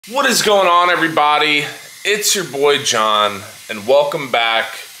What is going on, everybody? It's your boy John, and welcome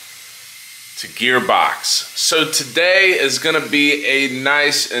back to Gearbox. So today is gonna be a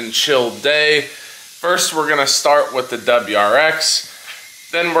nice and chill day. First, we're gonna start with the WRX,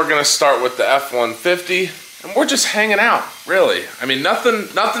 then we're gonna start with the F-150, and we're just hanging out, really. I mean,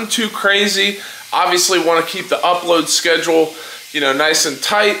 nothing too crazy. Obviously, want to keep the upload schedule, nice and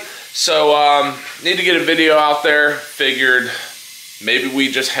tight. So, need to get a video out there. Figured maybe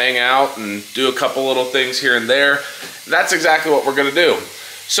we just hang out and do a couple little things here and there. That's exactly what we're gonna do.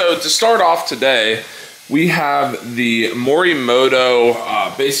 So to start off today, we have the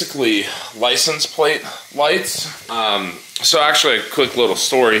Morimoto, basically license plate lights. So actually a quick little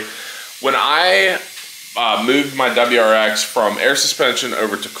story. When I moved my WRX from air suspension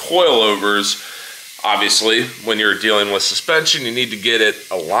over to coilovers, obviously when you're dealing with suspension, you need to get it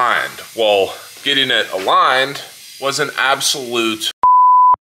aligned. Well, getting it aligned was an absolute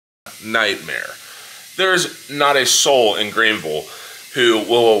nightmare. There's not a soul in Greenville who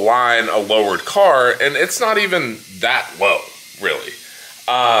will align a lowered car, and it's not even that low, really.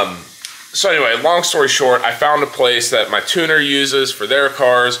 So anyway, long story short, I found a place that my tuner uses for their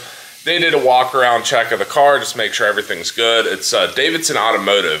cars. They did a walk around check of the car, just make sure everything's good. It's Davidson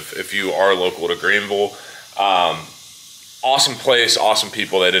Automotive, if you are local to Greenville. Awesome place, awesome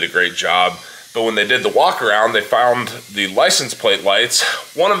people, they did a great job. But when they did the walk around, they found the license plate lights.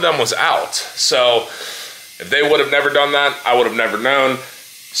 One of them was out. So if they would have never done that, I would have never known.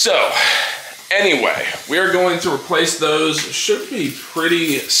 So anyway, we are going to replace those. Should be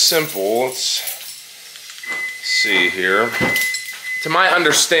pretty simple. Let's see here. To my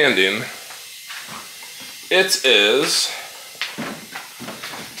understanding, it is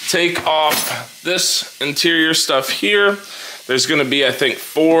take off this interior stuff here. There's gonna be, I think,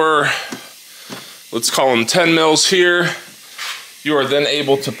 4, let's call them 10 mils here. You are then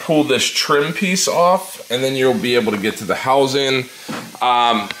able to pull this trim piece off, and then you'll be able to get to the housing.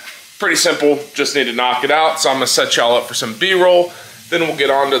 Pretty simple, just need to knock it out. So I'm gonna set y'all up for some B-roll, then we'll get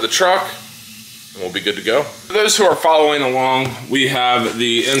onto the truck, and we'll be good to go. For those who are following along, we have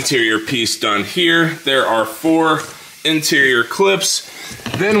the interior piece done here. There are 4 interior clips.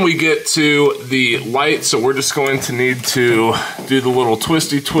 Then we get to the light, so we're just going to need to do the little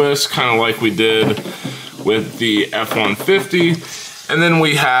twisty twist, kind of like we did with the F-150. And then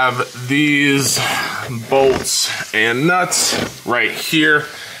we have these bolts and nuts right here.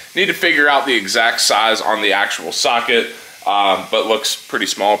 Need to figure out the exact size on the actual socket, but looks pretty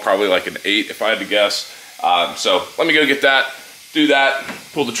small, probably like an 8 if I had to guess. So let me go get that. Do that,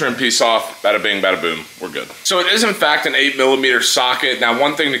 pull the trim piece off, bada bing, bada boom, we're good. So it is in fact an 8mm socket. Now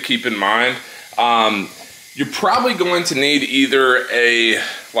one thing to keep in mind, you're probably going to need either a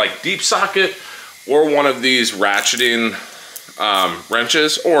deep socket or one of these ratcheting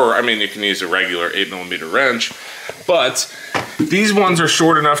wrenches, or I mean you can use a regular 8mm wrench, but these ones are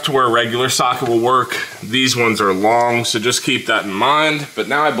short enough to where a regular socket will work. These ones are long, so just keep that in mind. But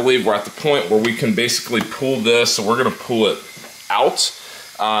now I believe we're at the point where we can basically pull this, so we're gonna pull it out,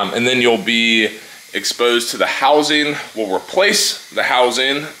 and then you'll be exposed to the housing. We'll replace the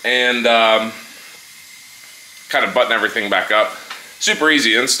housing and kind of button everything back up. Super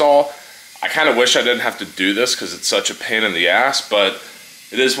easy install. I kind of wish I didn't have to do this because it's such a pain in the ass, but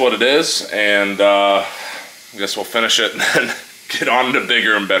it is what it is, and I guess we'll finish it and then get on to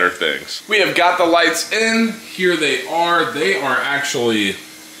bigger and better things. We have got the lights in. Here they are. They are actually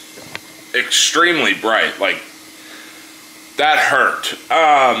extremely bright. That hurt.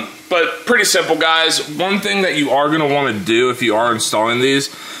 But pretty simple, guys. One thing that you are gonna wanna do if you are installing these,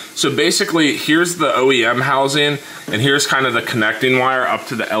 so basically here's the OEM housing and here's kind of the connecting wire up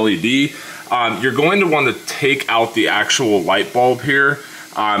to the LED. You're going to want to take out the actual light bulb here,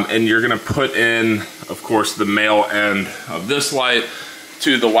 and you're gonna put in, of course, the male end of this light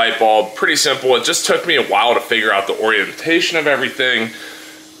to the light bulb. Pretty simple. It just took me a while to figure out the orientation of everything,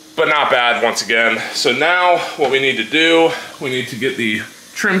 but not bad once again. So now what we need to do, we need to get the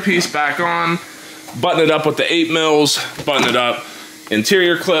trim piece back on, button it up with the 8 mils, button it up,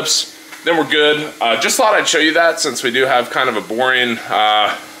 interior clips, then we're good. Just thought I'd show you that since we do have kind of a boring,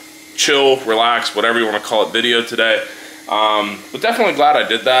 chill, relax, whatever you want to call it, video today. But definitely glad I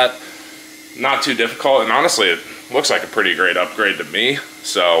did that. Not too difficult, and honestly, it looks like a pretty great upgrade to me.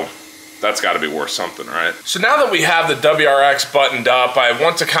 So that's got to be worth something, right? So now that we have the WRX buttoned up, I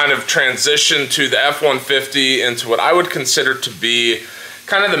want to kind of transition to the F-150 into what I would consider to be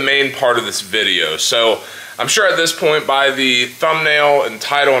kind of the main part of this video. So I'm sure at this point by the thumbnail and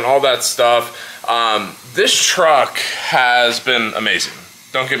title and all that stuff, this truck has been amazing.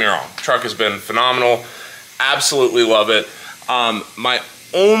 Don't get me wrong, truck has been phenomenal. Absolutely love it. My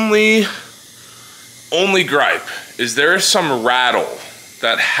only gripe is there's some rattle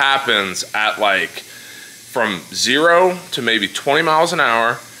that happens at like from 0 to maybe 20 miles an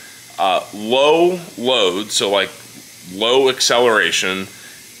hour, low load, so like low acceleration,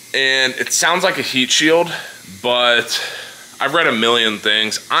 and it sounds like a heat shield, but I've read a million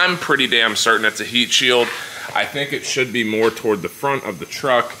things. I'm pretty damn certain it's a heat shield. I think it should be more toward the front of the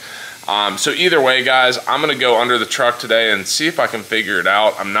truck. So either way, guys, I'm gonna go under the truck today and see if I can figure it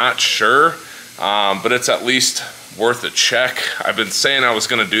out. I'm not sure, but it's at least worth a check. I've been saying I was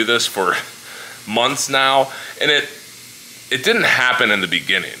gonna do this for months now, and it didn't happen in the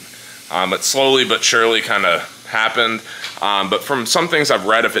beginning. It slowly but surely kind of happened. But from some things I've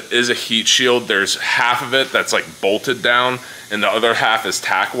read, if it is a heat shield, there's half of it that's like bolted down and the other half is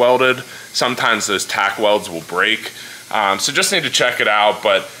tack welded. Sometimes those tack welds will break. So just need to check it out,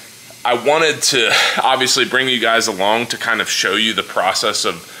 but I wanted to obviously bring you guys along to kind of show you the process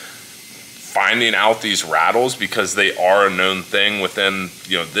of finding out these rattles, because they are a known thing within,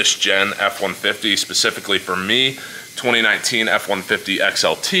 you know, this gen F-150, specifically for me, 2019 F-150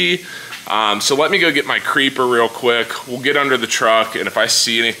 XLT. So let me go get my creeper real quick. We'll get under the truck, and if I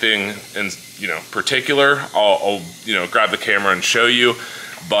see anything in, you know, particular, I'll you know, grab the camera and show you,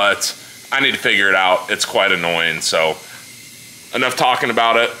 but I need to figure it out. It's quite annoying. So enough talking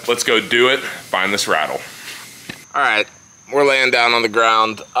about it. Let's go do it. Find this rattle. All right. We're laying down on the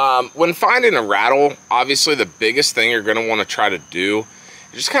ground. When finding a rattle, obviously the biggest thing you're gonna wanna try to do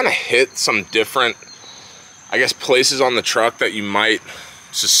is just kind of hit some different, I guess, places on the truck that you might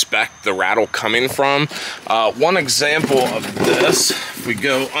suspect the rattle coming from. One example of this, if we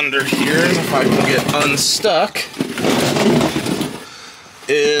go under here, if I can get unstuck,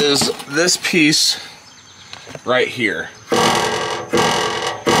 is this piece right here.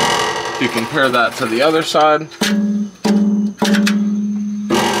 If you compare that to the other side,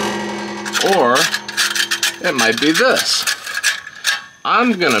 or it might be this.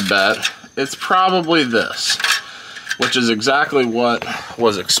 I'm gonna bet it's probably this, which is exactly what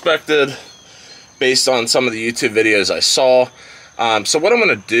was expected based on some of the YouTube videos I saw. So what I'm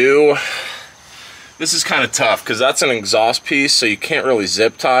gonna do, this is kind of tough because that's an exhaust piece, so you can't really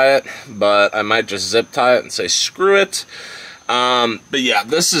zip tie it, but I might just zip tie it and say screw it. But yeah,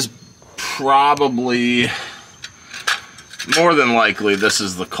 this is probably, more than likely, this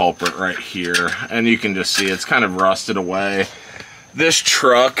is the culprit right here. And you can just see it's kind of rusted away. This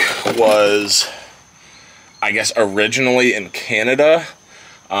truck was, I guess, originally in Canada.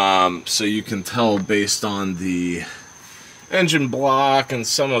 So you can tell based on the engine block and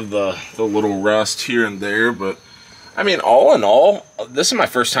some of the little rust here and there. But I mean, all in all, this is my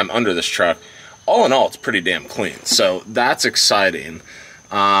first time under this truck. All in all, it's pretty damn clean. So that's exciting.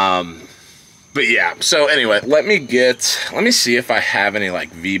 But yeah, so anyway, let me see if I have any like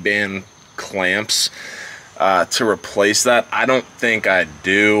V-band clamps to replace that. I don't think I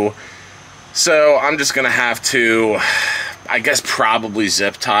do. So I'm just gonna have to, I guess, probably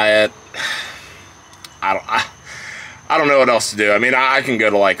zip tie it. I don't know what else to do. I mean, I can go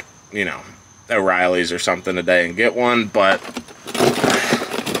to, like, you know, O'Reilly's or something today and get one, but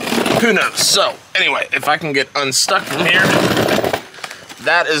who knows? So anyway, if I can get unstuck from here,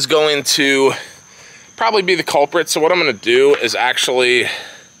 that is going to probably be the culprit. So what I'm going to do is actually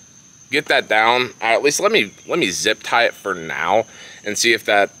get that down. At least let me zip tie it for now and see if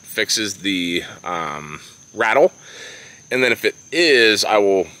that fixes the rattle. And then if it is, I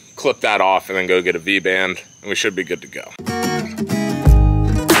will clip that off and then go get a V-band, and we should be good to go.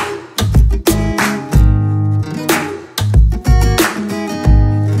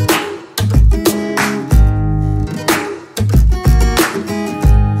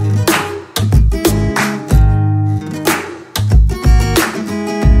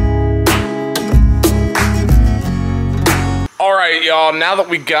 Y'all, now that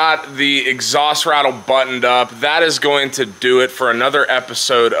we got the exhaust rattle buttoned up, that is going to do it for another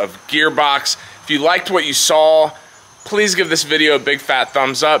episode of Gearbox. If you liked what you saw, please give this video a big fat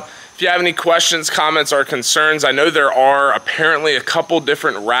thumbs up. If you have any questions, comments, or concerns, I know there are apparently a couple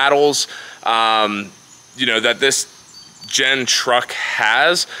different rattles, you know, that this gen truck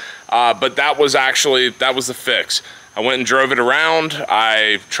has, but that was the fix. I went and drove it around.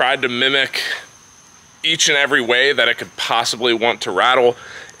 I tried to mimic each and every way that it could possibly want to rattle.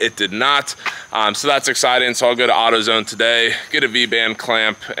 It did not. So that's exciting. So I'll go to AutoZone today, get a V-band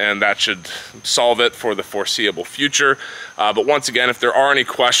clamp, and that should solve it for the foreseeable future. But once again, if there are any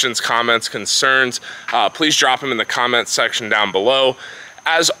questions, comments, concerns, please drop them in the comments section down below.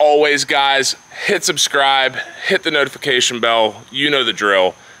 As always, guys, hit subscribe, hit the notification bell. You know the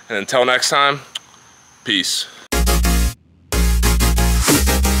drill. And until next time, peace.